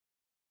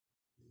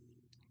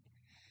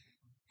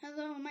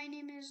Hello, my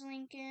name is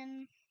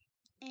Lincoln,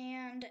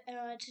 and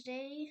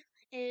today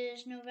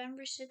is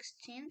November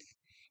 16th,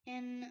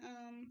 and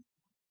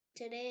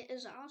today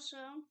is also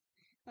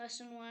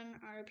Lesson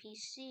 1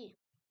 RPC.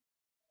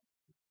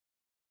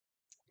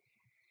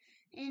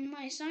 In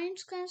my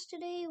science class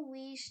today,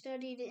 we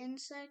studied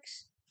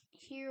insects.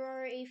 Here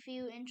are a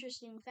few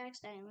interesting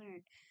facts that I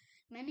learned.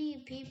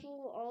 Many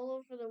people all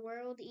over the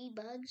world eat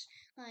bugs,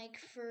 like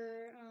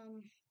for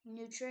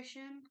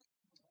nutrition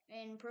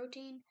and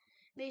protein.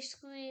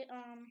 Basically,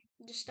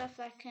 the stuff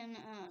that can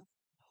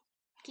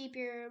keep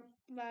your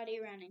body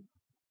running,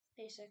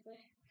 basically.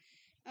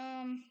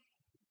 Um,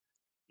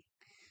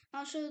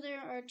 Also,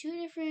 there are two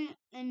different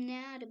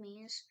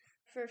anatomies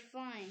for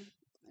flying.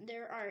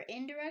 There are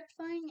indirect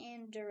flying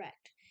and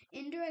direct.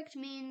 Indirect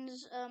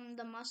means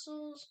the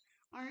muscles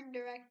aren't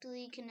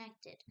directly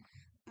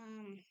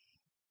um,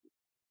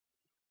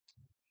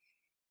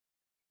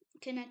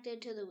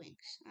 connected to the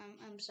wings.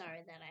 I'm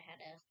sorry that I had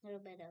a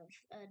little bit of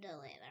a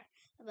delay there.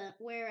 But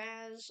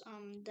whereas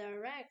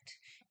direct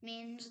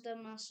means the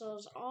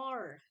muscles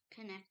are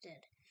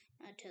connected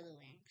to the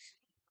wings.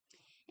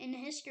 In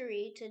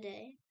history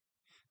today,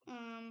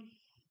 um,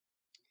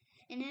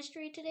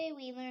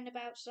 we learned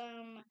about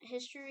some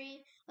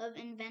history of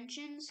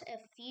inventions.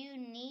 Here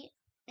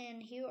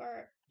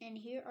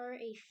are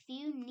a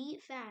few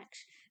neat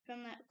facts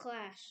from that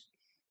class,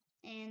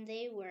 and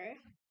they were: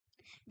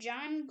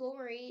 John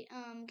Gorey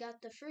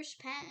got the first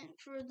patent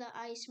for the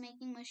ice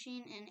making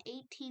machine in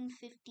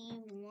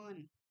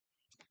 1851.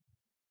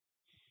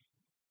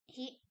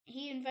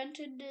 He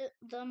invented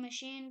the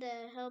machine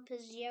to help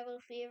his yellow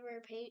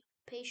fever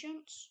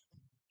patients.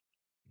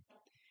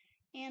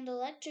 And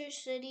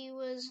electricity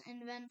was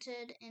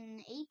invented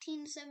in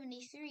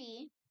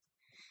 1873.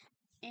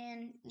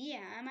 And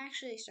yeah, I'm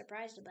actually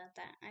surprised about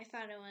that. I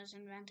thought it was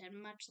invented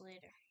much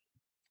later.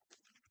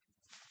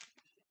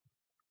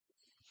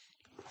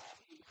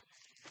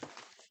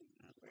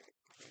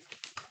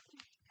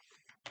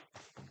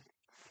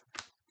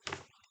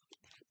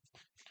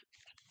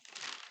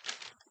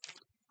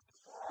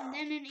 And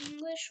then in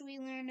English, we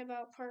learned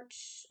about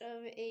parts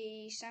of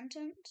a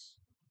sentence.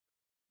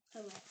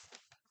 Oh,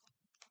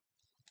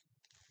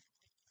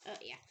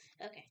 yeah.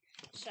 Okay.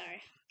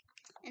 Sorry.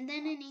 And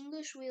then in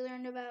English, we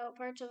learned about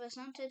parts of a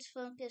sentence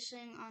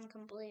focusing on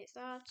complete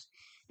thoughts.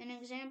 An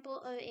example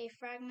of a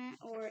fragment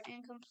or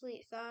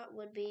incomplete thought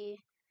would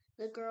be,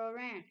 the girl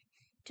ran.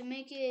 To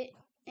make it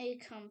a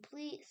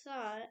complete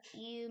thought,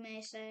 you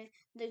may say,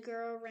 the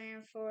girl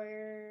ran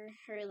for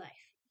her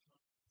life.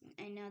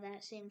 I know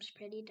that seems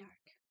pretty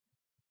dark,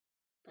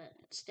 but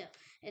still,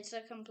 it's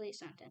a complete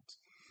sentence.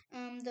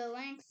 The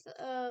length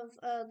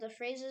of the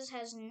phrases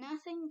has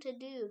nothing to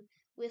do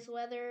with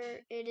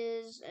whether it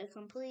is a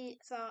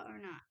complete thought or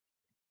not.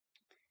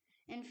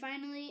 And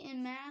finally,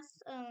 in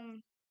math,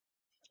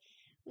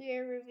 we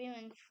are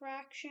reviewing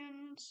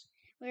fractions.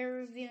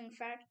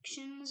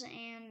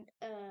 And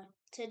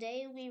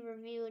today we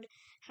reviewed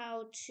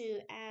how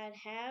to add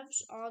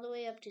halves all the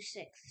way up to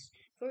sixths.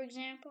 For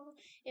example,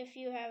 if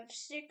you have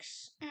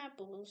 6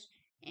 apples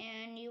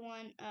and you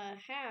want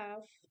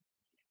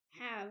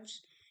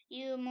halves,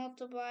 you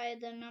multiply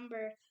the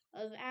number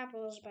of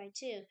apples by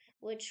 2,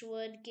 which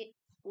would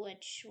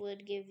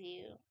give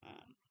you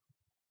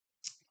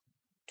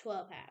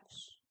 12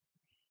 halves.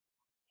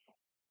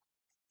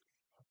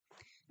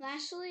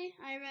 Lastly,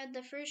 I read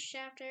the first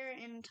chapter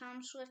in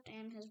Tom Swift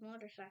and His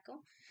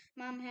Motorcycle.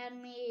 My mom had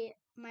me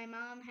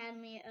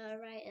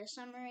write a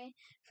summary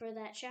for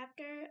that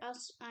chapter.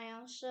 I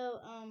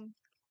also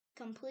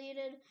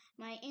completed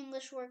my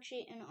English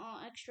worksheet and all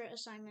extra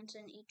assignments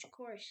in each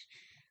course.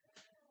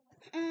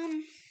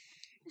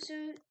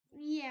 So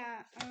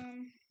yeah,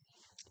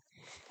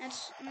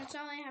 that's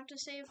all I have to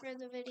say for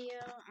the video.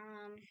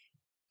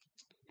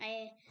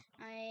 I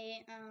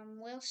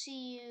will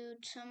see you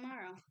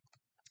tomorrow.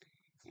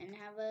 And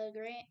have a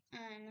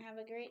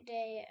great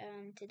day.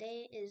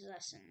 Today is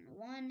lesson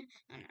 1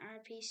 on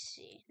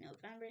RPC,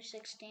 November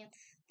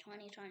 16th,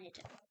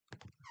 2022.